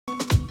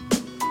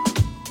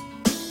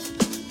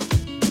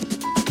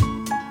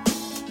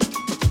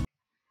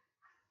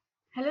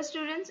Hello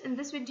students, in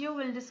this video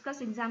we'll discuss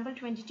example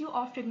 22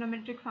 of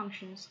trigonometric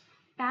functions.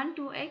 Tan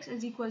 2x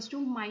is equals to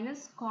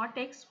minus cot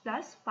x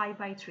plus pi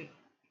by 3.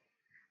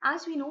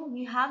 As we know,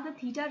 we have the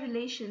theta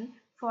relation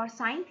for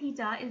sin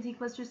theta is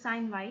equals to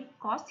sin y,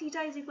 cos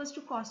theta is equals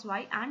to cos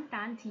y, and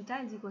tan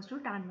theta is equals to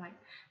tan y.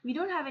 We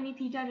don't have any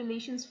theta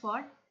relations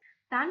for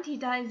tan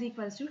theta is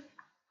equals to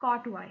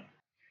cot y.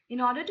 In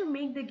order to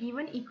make the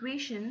given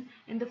equation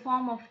in the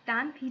form of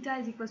tan theta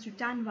is equals to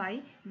tan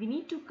y, we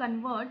need to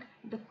convert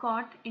the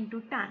cot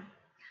into tan.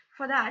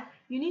 For that,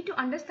 you need to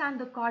understand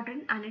the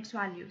quadrant and its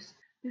values.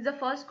 This is the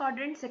first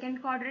quadrant,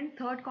 second quadrant,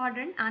 third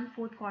quadrant and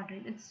fourth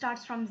quadrant. It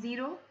starts from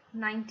 0,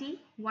 90,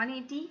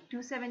 180,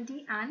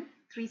 270 and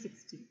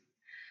 360.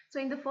 So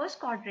in the first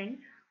quadrant,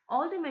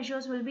 all the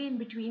measures will be in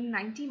between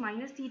 90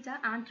 minus theta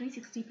and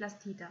 360 plus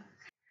theta.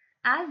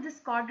 As this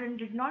quadrant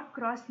did not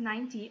cross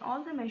 90,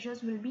 all the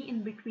measures will be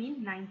in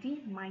between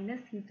 90 minus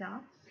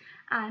theta,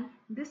 and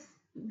this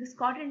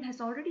quadrant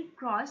has already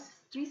crossed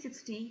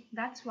 360,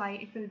 that's why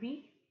it will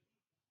be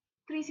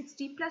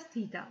 360 plus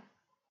theta.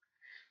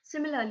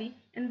 Similarly,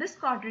 in this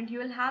quadrant you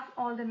will have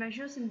all the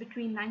measures in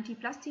between 90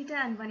 plus theta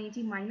and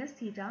 180 minus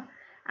theta,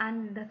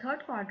 and the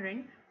third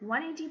quadrant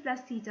 180 plus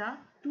theta,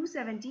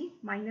 270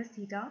 minus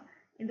theta,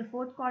 in the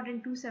fourth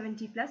quadrant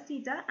 270 plus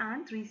theta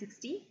and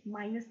 360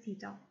 minus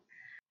theta.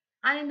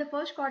 And in the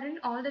first quadrant,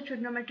 all the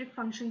trigonometric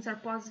functions are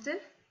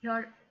positive.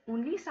 Here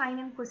only sine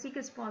and cosec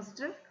is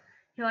positive.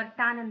 Here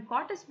tan and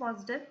cot is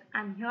positive.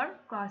 And here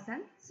cos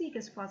and sec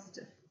is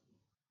positive.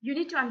 You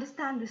need to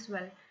understand this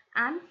well.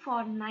 And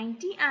for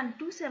 90 and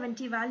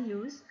 270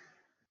 values,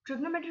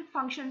 trigonometric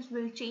functions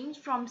will change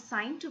from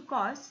sine to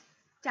cos,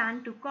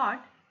 tan to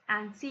cot,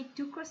 and sec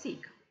to cosec.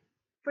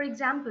 For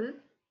example,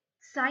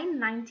 sine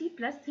 90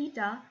 plus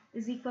theta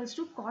is equals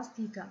to cos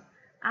theta.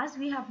 As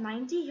we have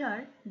 90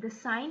 here, the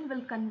sine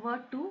will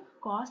convert to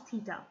cos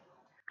theta.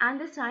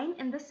 And the sine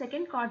in the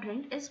second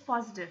quadrant is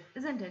positive,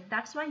 isn't it?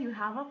 That's why you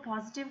have a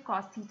positive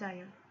cos theta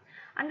here.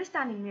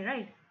 Understanding me,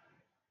 right?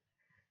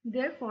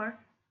 Therefore,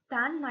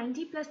 tan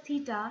 90 plus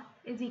theta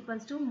is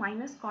equals to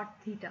minus cot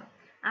theta.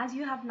 As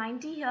you have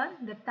 90 here,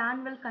 the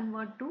tan will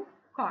convert to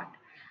cot.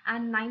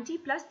 And 90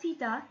 plus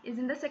theta is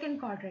in the second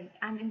quadrant.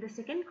 And in the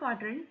second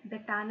quadrant, the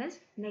tan is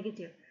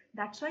negative.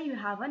 That's why you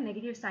have a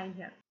negative sign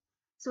here.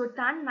 So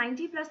tan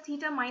 90 plus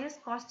theta minus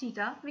cos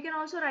theta, we can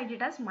also write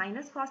it as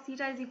minus cos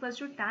theta is equals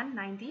to tan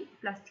 90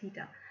 plus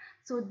theta.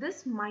 So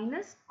this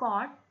minus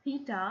cot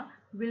theta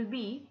will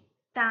be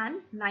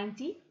tan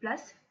 90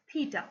 plus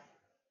theta.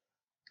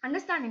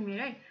 Understanding me,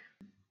 right?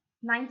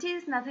 90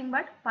 is nothing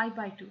but pi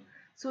by 2.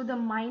 So the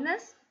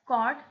minus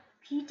cot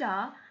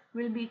theta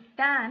will be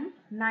tan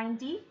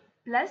 90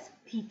 plus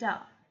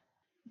theta.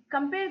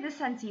 Compare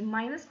this and see.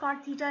 Minus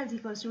cot theta is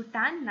equals to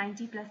tan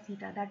 90 plus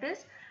theta. That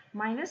is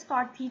minus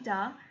cot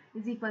theta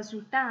is equals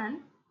to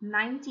tan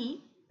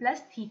 90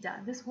 plus theta.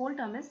 This whole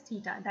term is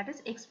theta. That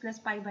is x plus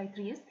pi by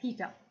 3 is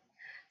theta.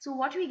 So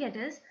what we get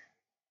is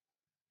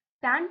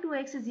tan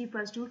 2x is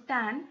equals to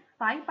tan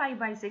pi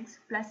by 6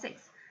 plus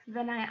x.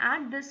 When I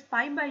add this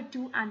pi by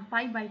 2 and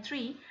pi by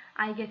 3,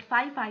 I get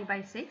 5 pi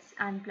by 6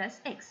 and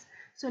plus x.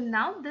 So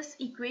now this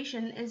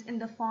equation is in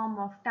the form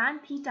of tan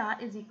theta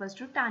is equals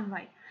to tan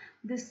y.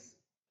 This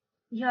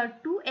here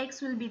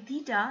 2x will be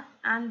theta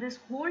and this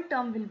whole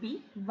term will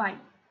be y.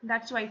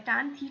 That's why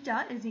tan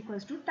theta is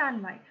equals to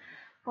tan y.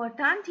 For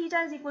tan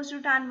theta is equals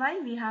to tan y,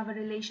 we have a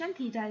relation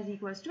theta is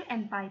equals to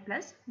n pi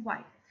plus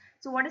y.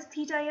 So what is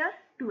theta here?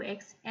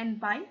 2x n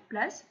pi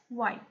plus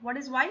y. What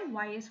is y?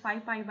 Y is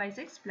 5 pi by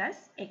 6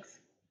 plus x.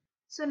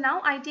 So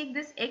now I take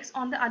this x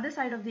on the other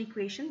side of the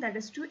equation, that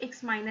is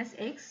 2x minus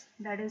x,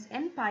 that is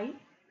n pi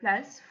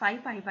plus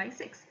 5 pi by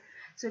 6.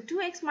 So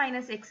 2x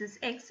minus x is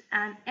x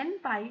and n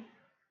pi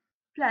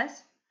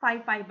plus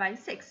 5 pi by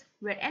 6,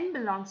 where n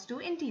belongs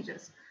to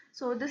integers.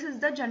 So this is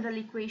the general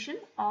equation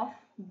of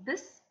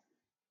this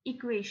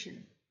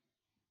equation.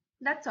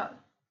 That's all.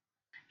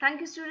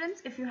 Thank you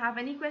students. If you have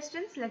any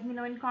questions, let me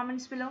know in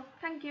comments below.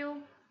 Thank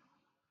you.